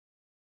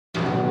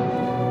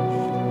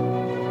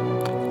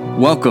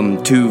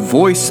Welcome to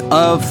Voice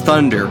of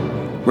Thunder,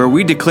 where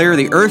we declare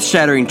the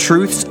earth-shattering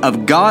truths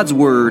of God's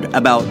Word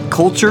about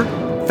culture,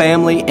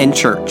 family, and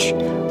church.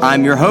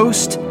 I'm your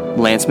host,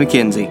 Lance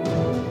McKenzie.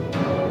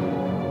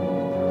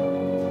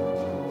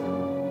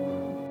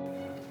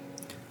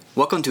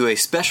 Welcome to a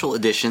special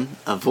edition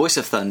of Voice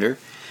of Thunder.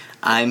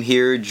 I'm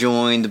here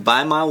joined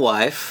by my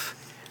wife,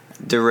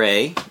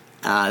 DeRay.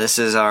 This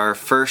is our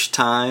first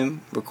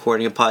time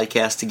recording a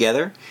podcast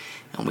together,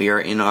 and we are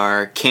in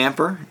our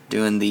camper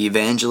doing the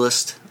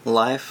evangelist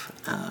life.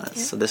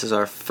 So this is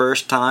our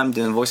first time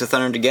doing Voice of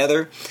Thunder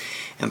together,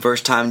 and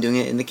first time doing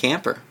it in the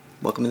camper.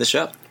 Welcome to the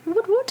show.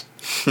 Woot woot.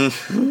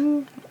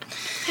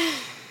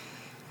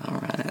 All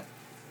right.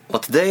 Well,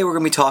 today we're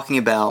going to be talking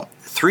about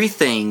 3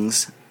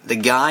 things the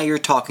guy you're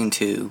talking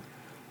to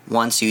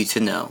wants you to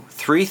know.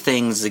 3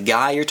 things the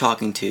guy you're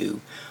talking to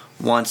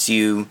wants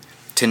you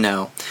to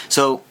know.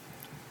 So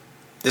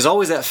there's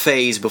always that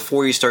phase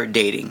before you start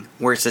dating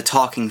where it's the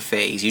talking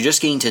phase. You're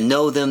just getting to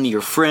know them,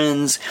 you're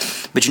friends,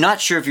 but you're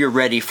not sure if you're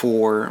ready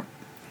for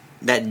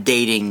that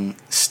dating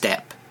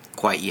step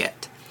quite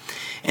yet.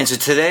 And so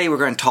today we're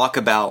going to talk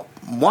about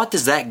what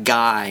does that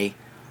guy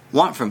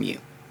want from you?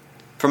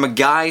 From a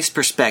guy's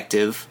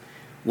perspective,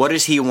 what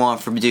does he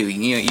want from you?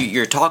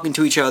 You're talking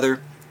to each other.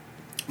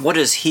 What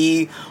does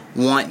he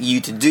want you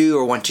to do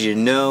or want you to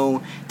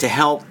know to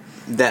help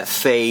that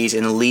phase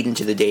and lead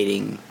into the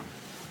dating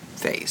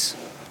phase?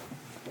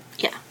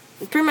 Yeah,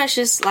 pretty much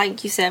just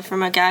like you said,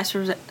 from a guy's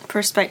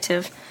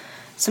perspective,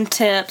 some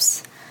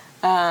tips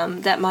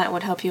that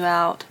would help you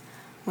out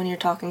when you're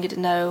talking, get to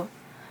know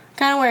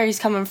kind of where he's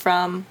coming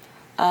from.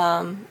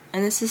 And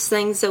this is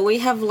things that we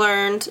have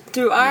learned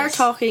through our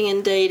talking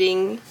and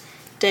dating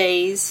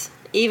days,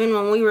 even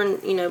when we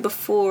were,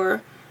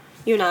 before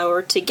you and I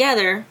were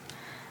together.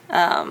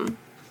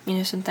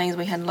 Some things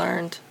we had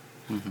learned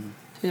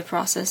through the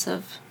process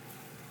of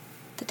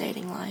the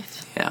dating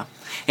life. Yeah,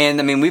 and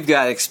I mean we've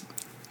got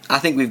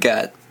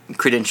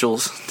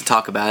credentials to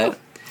talk about it.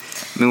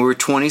 I mean we're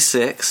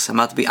 26. I'm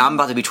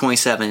about to be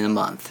 27 in a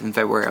month. In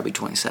February I'll be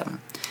 27.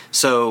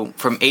 So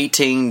from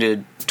 18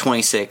 to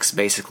 26,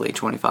 basically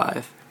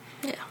 25.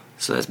 Yeah.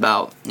 So that's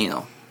about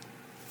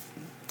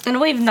And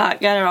we've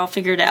not got it all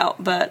figured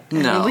out, but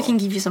we can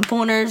give you some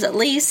pointers at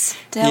least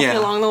to help you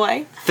along the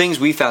way. Things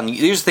we found.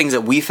 These are things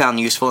that we found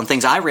useful and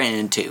things I ran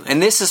into.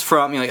 And this is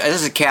from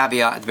this is a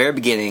caveat at the very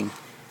beginning.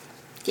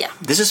 Yeah.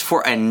 This is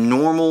for a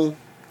normal,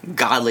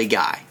 godly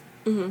guy,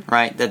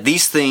 right? That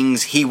these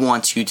things he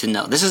wants you to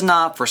know. This is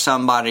not for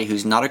somebody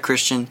who's not a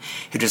Christian,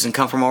 who doesn't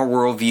come from our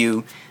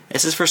worldview.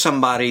 This is for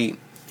somebody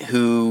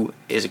who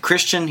is a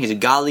Christian. He's a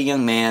godly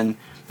young man.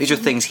 These are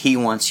things he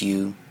wants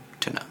you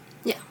to know.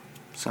 Yeah.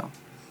 So,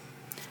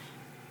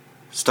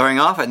 starting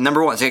off at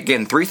number 1. So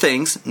again, 3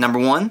 things. Number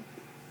 1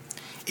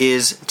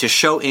 is to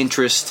show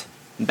interest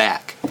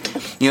back.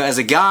 As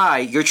a guy,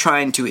 you're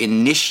trying to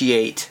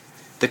initiate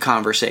the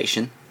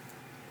conversation.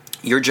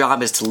 Your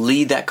job is to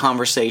lead that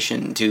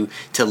conversation, to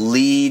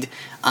lead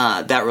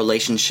that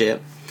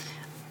relationship.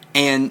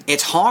 And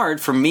it's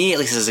hard for me, at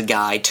least as a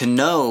guy, to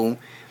know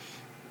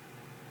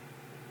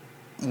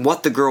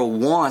what the girl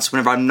wants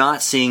whenever I'm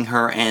not seeing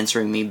her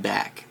answering me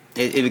back.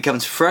 It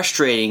becomes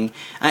frustrating.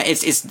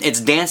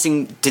 It's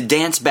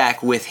dance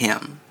back with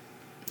him.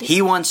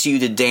 He wants you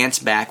to dance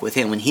back with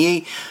him when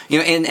he,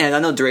 and I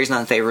know DeRay's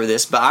not in favor of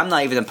this, but I'm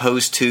not even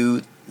opposed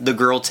to the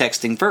girl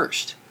texting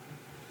first.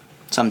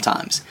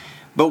 Sometimes,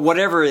 but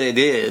whatever it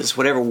is,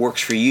 whatever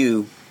works for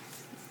you,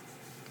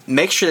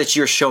 make sure that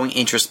you're showing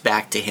interest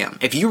back to him.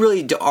 If you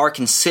really are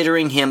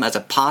considering him as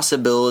a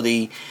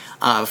possibility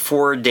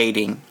for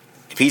dating.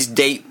 If he's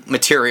date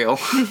material,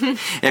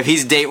 if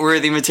he's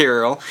date-worthy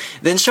material,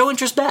 then show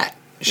interest back.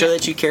 Show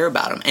that you care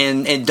about him.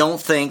 And don't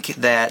think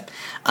that,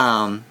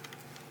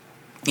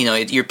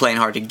 you're playing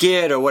hard to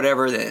get or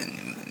whatever.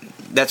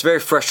 That's very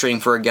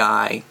frustrating for a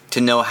guy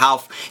to know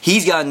how...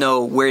 He's got to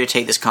know where to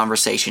take this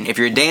conversation. If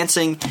you're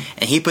dancing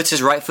and he puts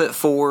his right foot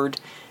forward,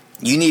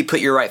 you need to put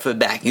your right foot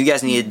back. You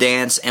guys need to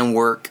dance and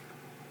work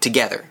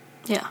together.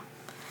 Yeah.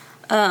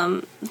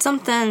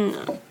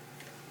 Something...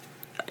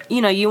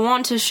 you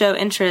want to show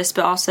interest,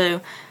 but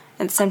also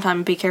at the same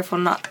time be careful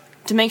not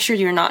to make sure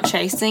you're not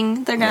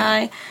chasing the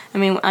guy. Yeah. I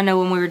mean, I know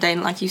when we were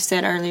dating, like you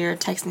said earlier,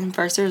 texting him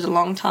first, there was a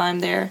long time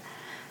there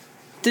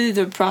through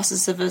the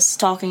process of us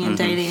talking and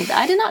dating.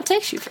 I did not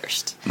text you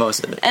first.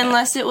 Most of it.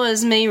 Unless it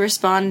was me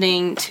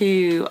responding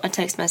to a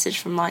text message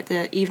from like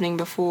the evening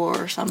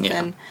before or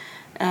something,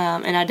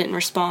 and I didn't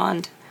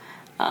respond.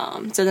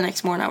 So the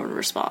next morning I would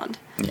respond.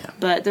 Yeah.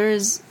 But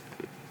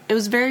it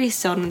was very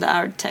seldom that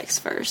I would text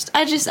first.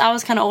 I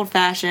was kind of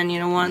old-fashioned,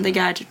 wanted the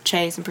guy to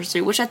chase and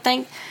pursue, which I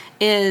think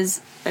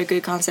is a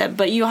good concept.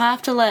 But you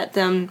have to let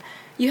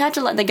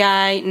the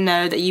guy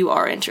know that you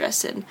are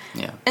interested.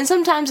 Yeah. And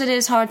sometimes it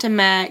is hard to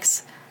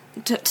match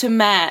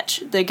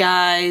the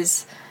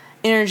guy's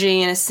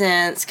energy in a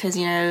sense, because,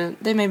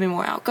 they may be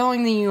more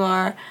outgoing than you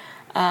are.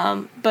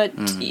 But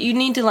you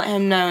need to let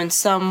him know in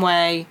some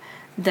way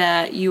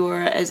that you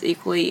are as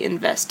equally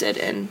invested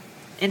and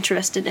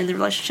interested in the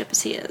relationship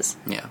as he is.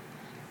 Yeah.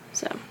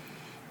 So.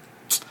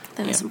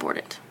 then it's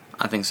important.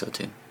 I think so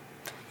too.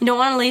 You don't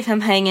want to leave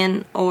him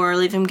hanging or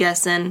leave him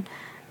guessing,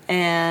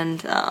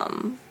 and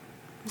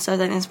so I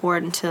think it's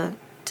important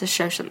to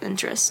show some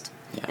interest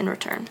in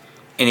return.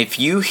 And if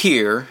you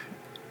hear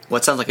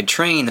what sounds like a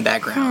train in the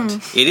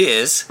background, it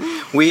is.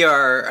 We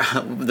are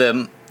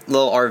the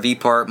little RV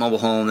park, mobile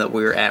home that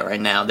we're at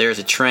right now. There's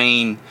a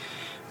train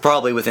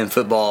probably within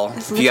football.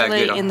 It's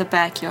literally in the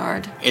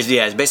backyard. It's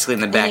basically in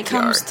the backyard. And it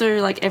comes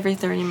through like every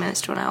 30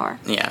 minutes to an hour.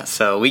 Yeah,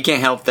 so we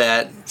can't help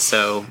that.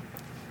 So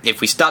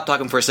if we stop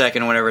talking for a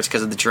second or whatever, it's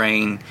because of the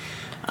train.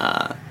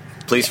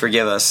 Please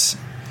forgive us.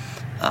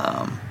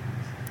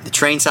 The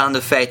train sound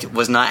effect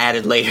was not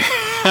added later.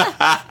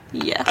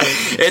 Yeah.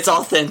 It's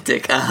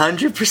authentic,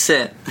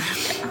 100%.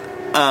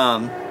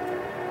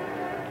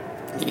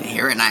 You can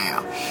hear it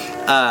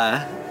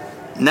now.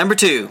 Number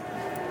 2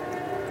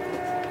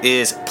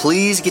 is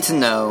please get to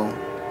know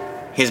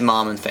his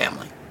mom and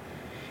family.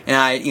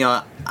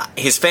 And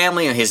his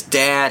family, his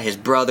dad, his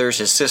brothers,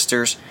 his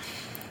sisters,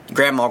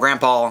 grandma,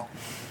 grandpa,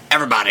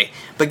 everybody.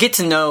 But get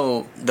to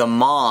know the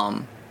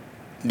mom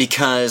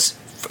because,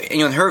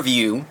 in her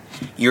view,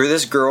 you're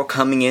this girl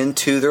coming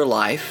into their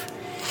life.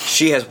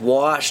 She has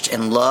watched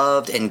and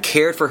loved and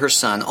cared for her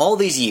son all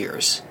these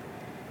years.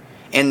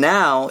 And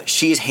now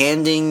she's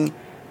handing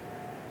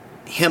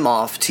him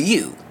off to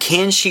you.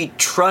 Can she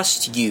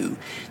trust you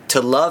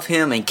to love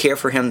him and care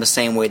for him the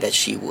same way that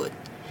she would?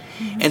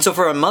 Mm-hmm. And so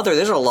for a mother,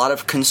 there's a lot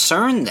of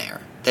concern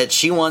there that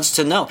she wants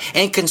to know.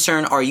 And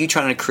concern, are you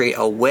trying to create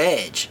a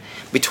wedge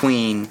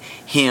between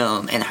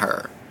him and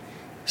her?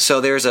 So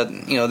there's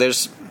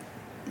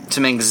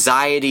some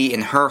anxiety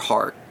in her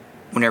heart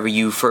whenever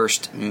you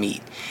first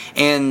meet.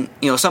 And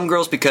some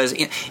girls, because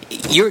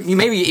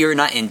you're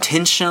not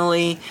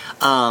intentionally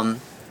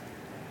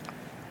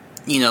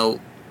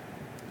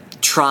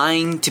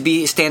trying to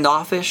be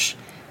standoffish,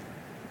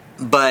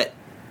 but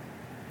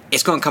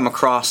it's going to come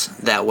across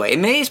that way.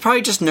 And maybe it's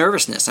probably just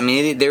nervousness. I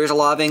mean, there's a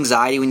lot of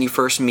anxiety when you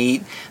first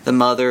meet the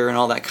mother and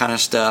all that kind of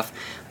stuff.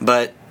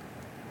 But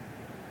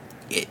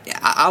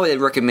I would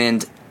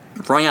recommend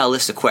writing out a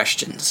list of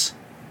questions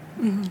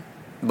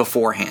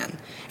beforehand.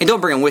 And don't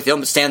bring them with you.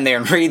 Don't stand there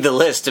and read the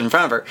list in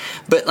front of her.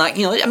 But,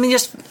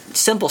 just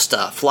simple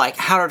stuff. Like,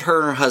 how did her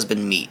and her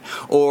husband meet?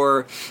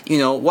 Or,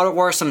 what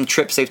were some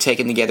trips they've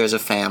taken together as a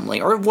family?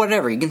 Or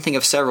whatever. You can think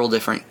of several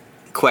different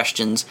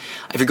questions.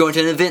 If you're going to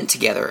an event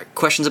together,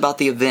 questions about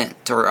the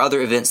event or other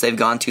events they've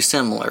gone to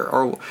similar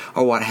or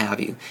what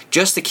have you.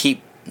 Just to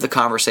keep the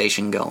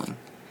conversation going.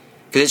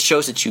 Because it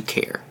shows that you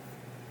care.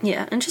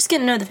 Yeah, and just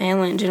getting to know the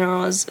family in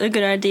general is a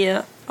good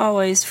idea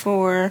always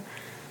for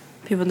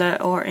people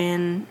that are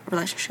in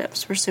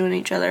relationships, pursuing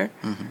each other.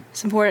 Mm-hmm.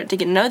 It's important to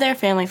get to know their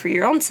family for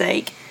your own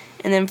sake,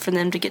 and then for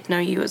them to get to know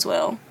you as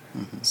well.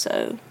 Mm-hmm.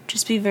 So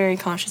just be very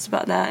conscious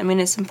about that. I mean,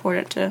 it's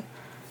important to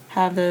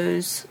have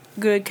those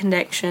good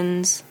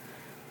connections,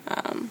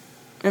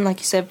 and like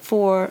you said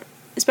before,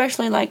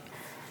 especially in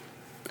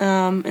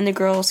the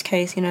girl's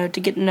case, to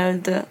get to know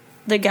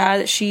the guy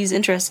that she's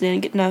interested in,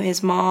 get to know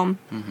his mom,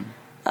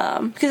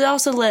 because it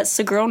also lets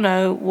the girl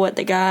know what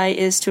the guy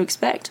is to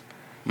expect.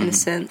 In a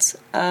sense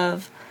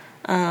of,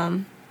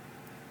 how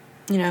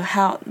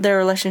their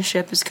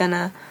relationship is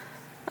gonna,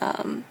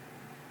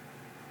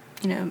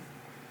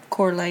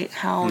 correlate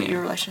how your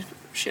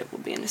relationship will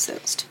be in a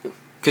sense too.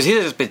 Because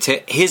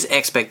his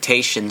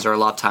expectations are a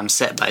lot of times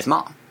set by his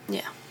mom.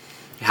 Yeah.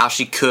 How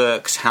she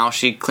cooks, how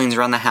she cleans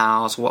around the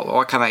house,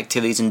 what kind of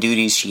activities and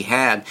duties she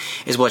had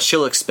is what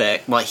she'll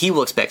expect. What he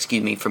will expect,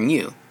 from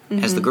you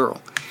as the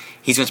girl.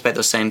 He's going to expect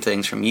those same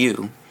things from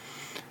you.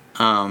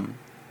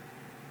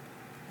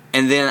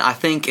 And then I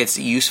think it's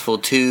useful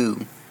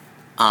too,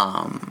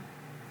 and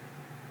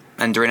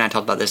Doreen and I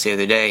talked about this the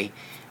other day,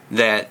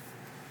 that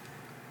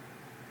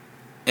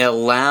it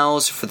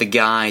allows for the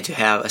guy to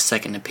have a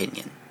second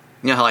opinion.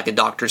 You know how the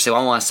doctors say,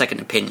 well, I want a second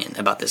opinion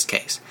about this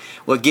case.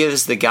 Well, it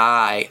gives the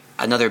guy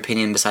another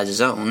opinion besides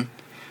his own,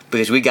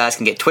 because we guys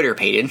can get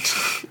Twitter-pated.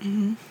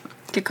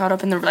 Get caught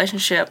up in the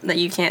relationship that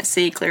you can't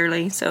see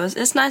clearly. So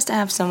it's nice to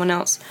have someone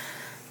else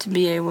to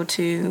be able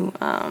to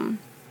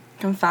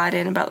confide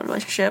in about the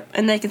relationship,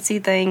 and they can see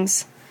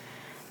things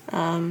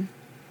that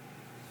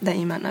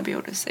you might not be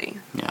able to see.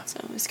 Yeah. So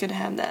it's good to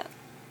have that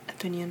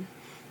opinion.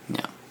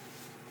 Yeah.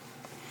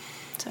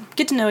 So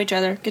get to know each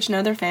other, get to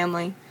know their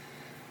family.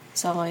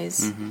 It's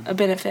always a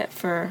benefit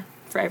for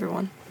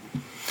everyone.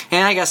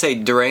 And I gotta say,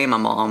 DeRay and my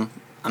mom,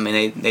 I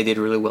mean, they did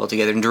really well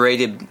together. And DeRay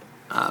did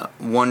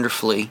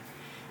wonderfully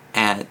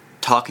at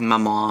talking to my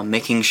mom,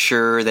 making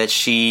sure that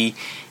she,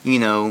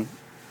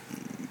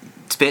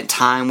 spent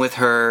time with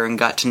her and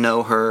got to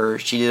know her.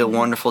 She did a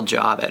wonderful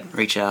job at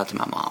reaching out to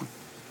my mom.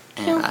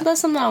 And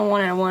that's something I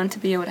wanted. I wanted to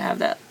be able to have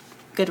that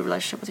good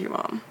relationship with your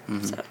mom.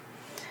 So,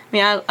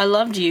 I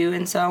loved you,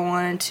 and so I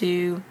wanted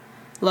to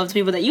love the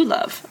people that you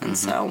love. And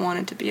so I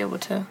wanted to be able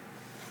to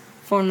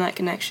form that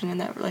connection in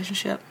that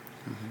relationship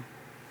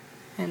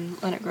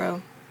and let it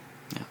grow.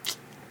 Yeah.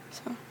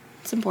 So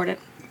it's important.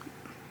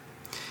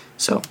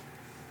 So,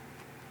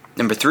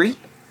 number 3,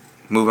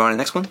 move on to the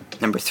next one.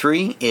 Number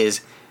 3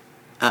 is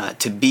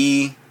to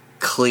be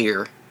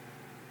clear.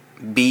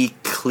 Be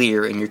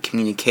clear in your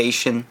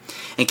communication.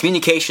 And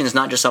communication is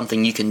not just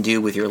something you can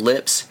do with your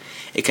lips.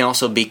 It can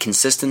also be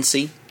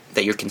consistency,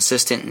 that you're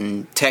consistent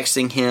in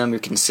texting him, you're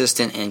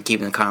consistent in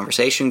keeping the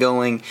conversation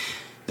going,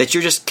 that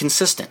you're just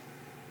consistent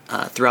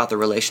throughout the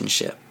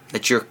relationship,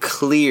 that you're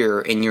clear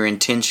in your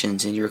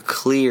intentions and you're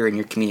clear in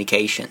your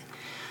communication.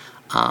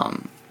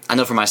 I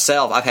know for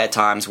myself, I've had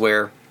times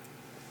where,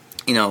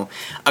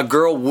 a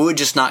girl would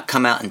just not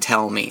come out and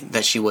tell me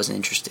that she wasn't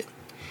interested.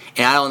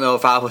 And I don't know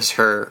if I was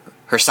her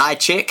side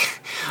chick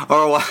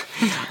or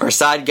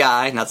side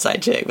guy, not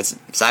side chick, but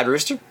side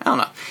rooster? I don't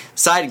know.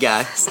 Side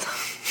guy.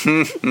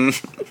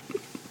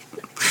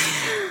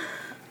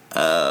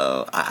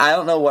 I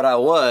don't know what I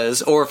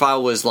was, or if I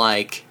was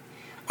like,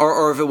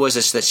 or if it was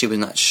just that she was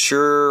not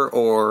sure,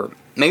 or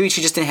maybe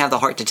she just didn't have the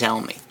heart to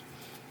tell me.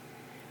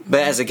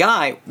 But as a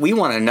guy, we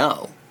want to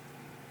know.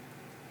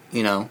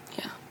 Yeah.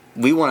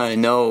 We want to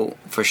know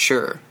for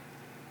sure,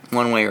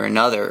 one way or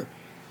another.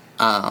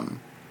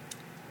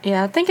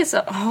 Yeah, I think it's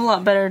a whole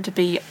lot better to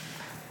be,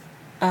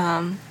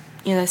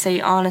 they say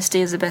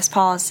honesty is the best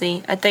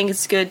policy. I think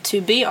it's good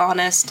to be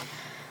honest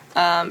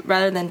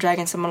rather than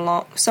dragging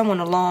someone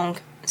along.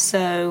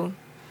 So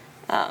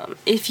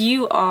if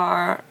you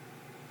are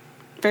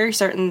very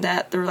certain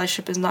that the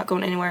relationship is not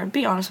going anywhere,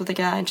 be honest with the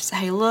guy and just say,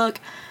 hey,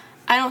 look,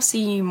 I don't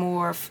see you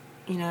more,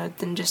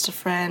 than just a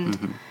friend.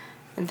 Mm-hmm.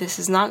 And this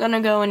is not going to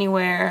go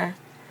anywhere.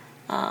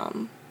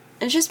 And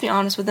just be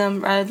honest with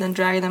them rather than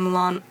dragging them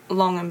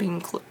along and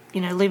being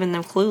leaving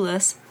them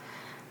clueless.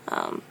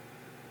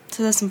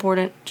 So that's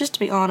important. Just to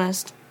be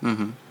honest.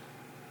 Mm-hmm.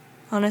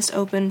 Honest,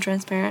 open,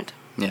 transparent.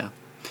 Yeah.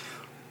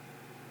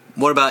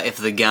 What about if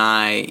the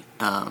guy,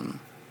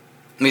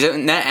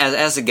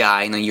 as a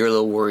guy, you're a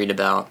little worried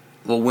about,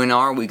 well, when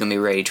are we going to be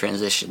ready to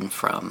transition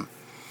from,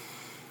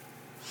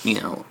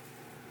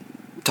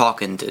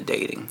 talking to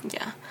dating?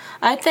 Yeah.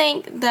 I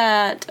think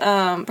that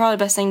probably the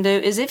best thing to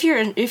do is if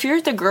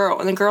you're the girl,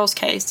 in the girl's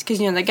case, because,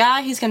 the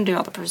guy, he's going to do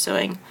all the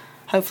pursuing.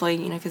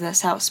 Hopefully, because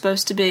that's how it's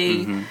supposed to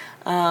be.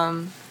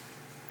 Mm-hmm.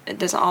 It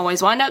doesn't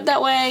always wind up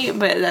that way,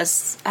 but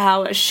that's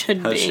how it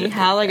should be.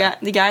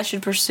 The guy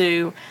should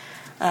pursue.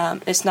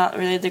 It's not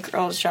really the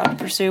girl's job to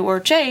pursue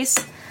or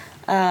chase.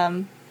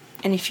 And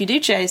if you do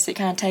chase, it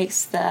kind of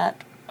takes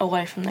that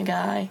away from the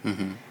guy.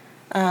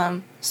 Mm-hmm.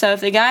 So if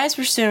the guy is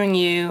pursuing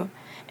you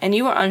and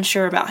you are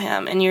unsure about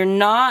him and you're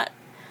not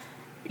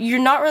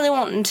really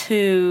wanting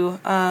to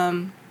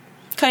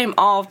cut him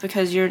off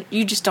because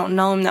you just don't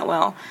know him that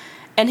well,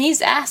 and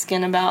he's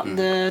asking about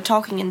the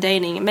talking and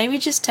dating, maybe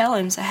just tell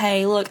him, say,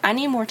 hey, look, I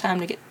need more time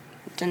to get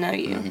to know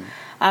you. Mm-hmm.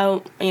 I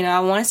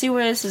want to see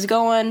where this is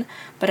going,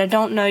 but I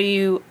don't know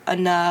you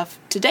enough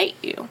to date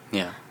you.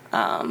 Yeah.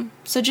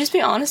 So just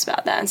be honest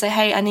about that and say,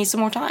 hey, I need some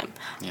more time.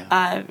 Yeah.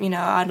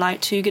 I'd like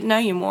to get to know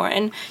you more.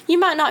 And you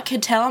might not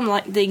could tell him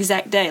like the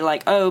exact day,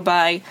 like, oh,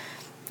 by,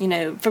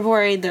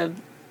 February the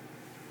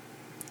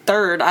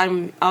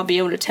 3rd, I'll be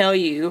able to tell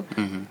you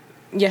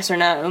yes or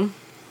no.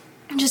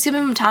 Just give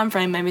him a time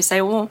frame. Maybe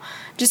say, well,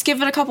 just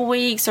give it a couple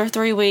weeks or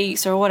 3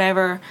 weeks or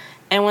whatever.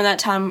 And when that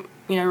time,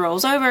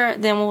 rolls over,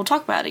 then we'll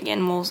talk about it again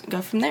and we'll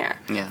go from there.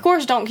 Yeah. Of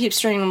course, don't keep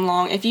stringing them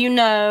along. If you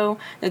know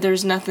that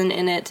there's nothing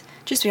in it,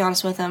 just be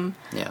honest with him.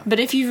 Yeah. But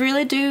if you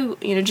really do,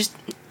 just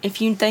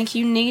if you think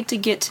you need to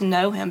get to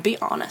know him, be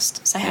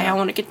honest. Say, hey, I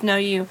want to get to know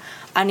you.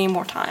 I need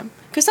more time.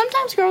 Because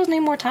sometimes girls need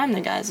more time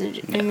than guys.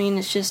 I mean,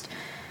 it's just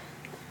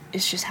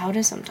how it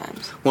is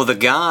sometimes. Well, the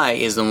guy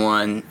is the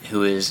one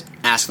who is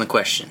asking the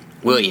question,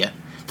 will you?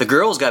 The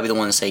girl's got to be the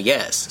one to say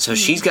yes. So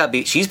she's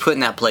put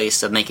in that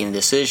place of making a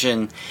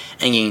decision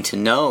and getting to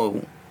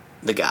know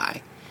the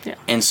guy. Yeah.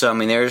 And so,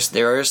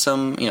 there are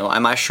some,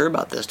 am I sure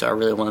about this? Do I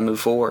really want to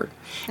move forward?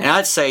 Yeah. And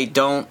I'd say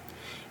don't,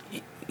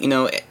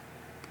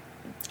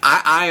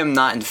 I am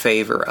not in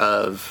favor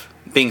of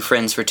being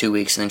friends for 2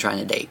 weeks and then trying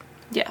to date.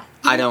 Yeah.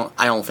 I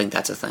don't think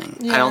that's a thing.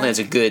 Yeah. I don't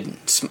think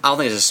it's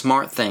a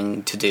smart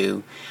thing to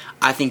do.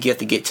 I think you have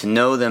to get to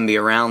know them, be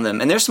around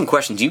them. And there's some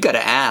questions you've got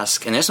to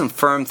ask, and there's some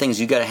firm things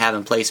you've got to have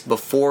in place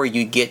before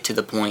you get to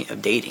the point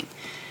of dating.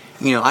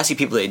 I see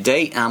people that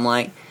date, and I'm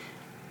like,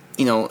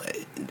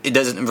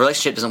 the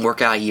relationship doesn't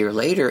work out a year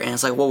later, and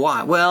it's like, well,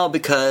 why? Well,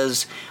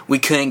 because we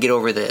couldn't get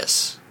over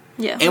this.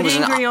 Yeah, we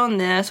didn't agree on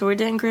this, or we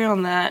didn't agree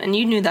on that, and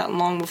you knew that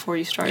long before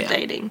you started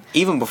dating.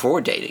 Even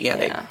before dating,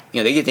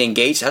 they get to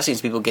engage. I've seen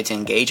people get to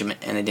engagement,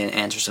 and they didn't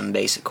answer some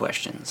basic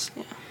questions.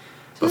 Yeah,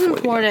 so it's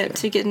important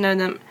to get to know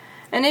them.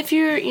 And if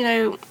you're,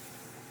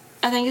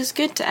 I think it's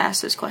good to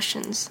ask those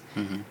questions.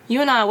 Mm-hmm.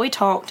 You and I, we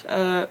talked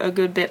a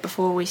good bit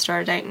before we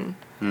started dating.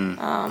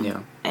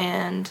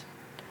 And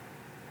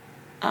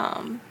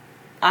I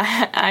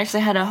actually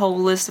had a whole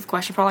list of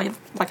questions, probably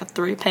like a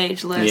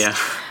 3-page list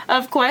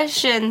of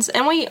questions.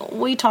 And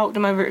we talked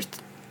them over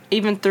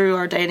even through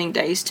our dating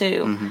days,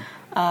 too.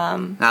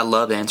 Mm-hmm. I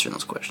loved answering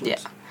those questions. Yeah.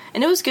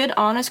 And it was good,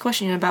 honest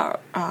questioning about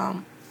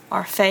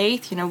our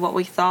faith, what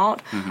we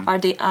thought,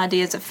 our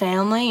ideas of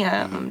family,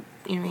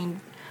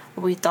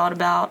 what we thought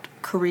about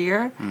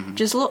career,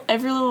 just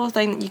every little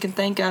thing that you can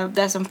think of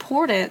that's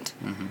important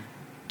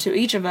to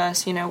each of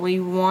us, we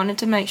wanted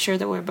to make sure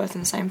that we're both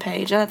on the same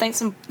page. And I think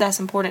that's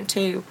important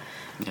too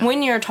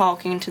when you're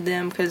talking to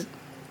them, because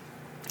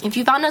if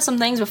you find out some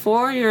things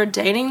before you're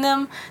dating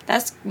them,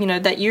 that's,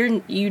 that that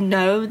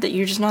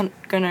you're just not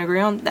going to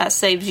agree on, that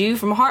saves you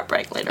from a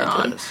heartbreak later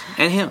on. Does.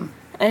 And him.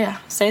 Yeah,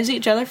 saves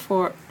each other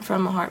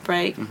from a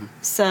heartbreak. Mm-hmm.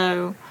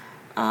 So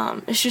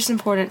it's just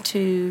important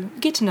to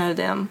get to know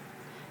them,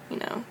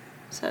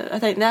 So I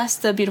think that's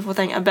the beautiful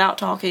thing about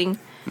talking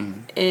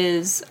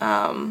is,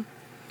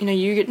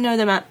 you get to know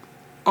them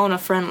on a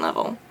friend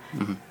level.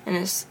 Mm-hmm. And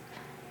it's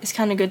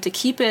kind of good to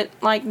keep it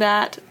like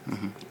that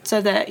so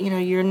that, you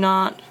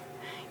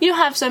don't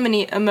have so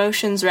many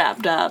emotions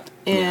wrapped up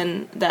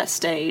in that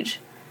stage.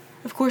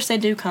 Of course they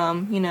do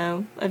come,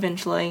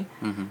 eventually.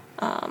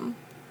 Mm-hmm.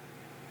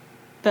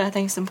 But I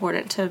think it's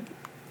important to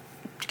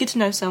get to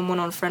know someone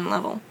on a friend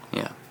level.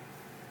 Yeah.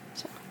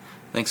 So.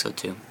 I think so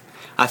too.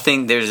 I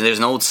think there's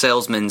an old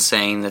salesman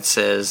saying that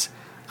says,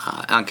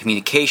 on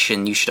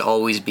communication, you should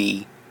always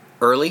be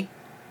early,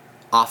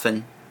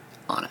 often,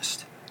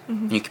 honest.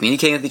 Mm-hmm. When you're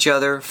communicating with each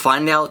other,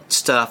 find out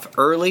stuff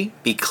early,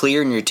 be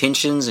clear in your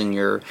intentions and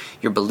your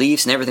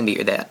beliefs and everything,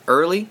 be that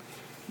early,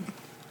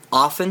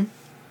 often,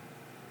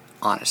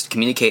 honest.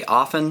 Communicate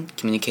often,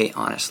 communicate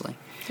honestly.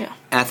 Yeah.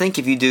 And I think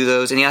if you do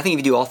those, and I think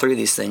if you do all three of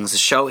these things,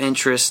 show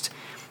interest,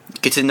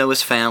 get to know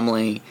his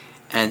family,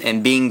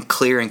 and being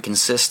clear and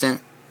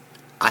consistent,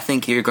 I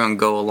think you're going to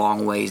go a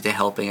long ways to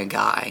helping a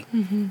guy.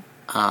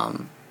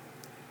 Mm-hmm.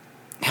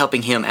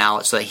 Helping him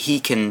out so that he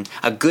can,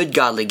 a good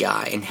godly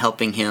guy, and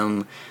helping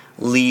him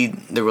lead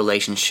the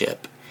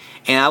relationship.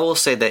 And I will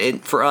say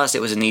that for us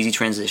it was an easy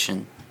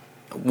transition.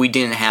 We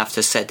didn't have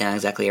to set down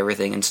exactly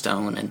everything in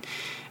stone, and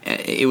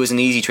it was an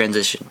easy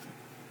transition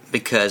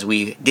because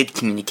we did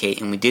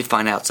communicate and we did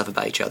find out stuff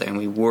about each other and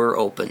we were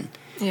open.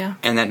 Yeah.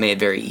 And that made a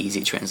very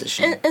easy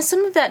transition. And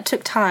some of that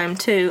took time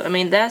too. I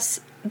mean, that's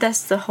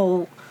the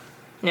whole,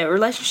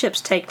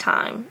 relationships take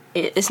time.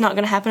 It's not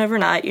going to happen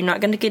overnight. You're not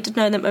going to get to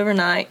know them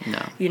overnight.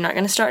 No. You're not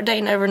going to start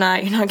dating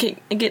overnight. You're not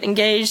going to get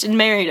engaged and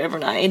married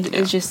overnight.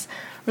 It's just,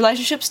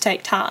 relationships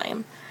take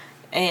time.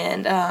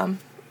 And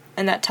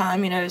that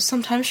time, is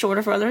sometimes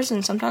shorter for others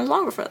and sometimes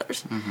longer for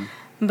others. Mm-hmm.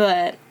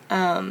 But,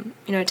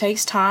 it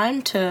takes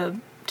time to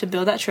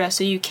build that trust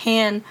so you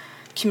can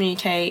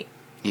communicate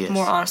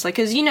more honestly.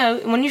 Because,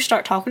 when you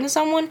start talking to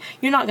someone,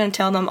 you're not going to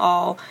tell them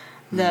all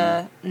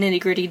the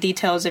nitty-gritty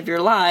details of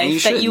your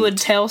life that you would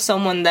tell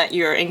someone that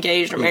you're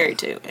engaged or married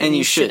to. And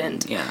you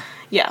shouldn't.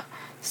 Yeah.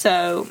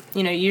 So,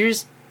 you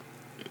just,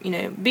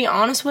 be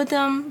honest with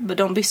them, but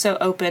don't be so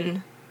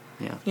open.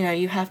 Yeah.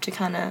 You have to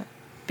kind of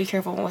be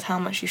careful with how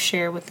much you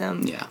share with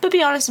them. Yeah. But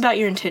be honest about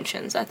your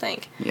intentions, I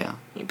think. Yeah.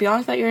 Be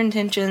honest about your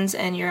intentions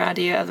and your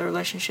idea of the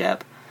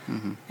relationship.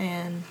 Mm-hmm.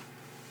 And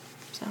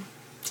so,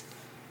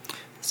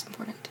 it's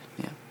important.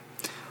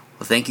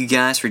 Well, thank you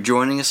guys for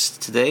joining us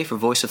today for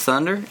Voice of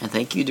Thunder, and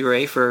thank you,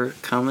 DeRay, for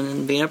coming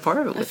and being a part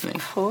of it with me.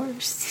 Of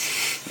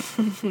course.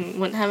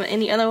 Wouldn't have it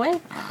any other way.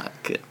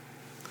 Good.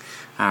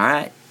 All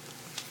right.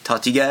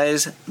 Talk to you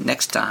guys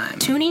next time.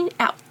 Tuning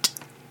out.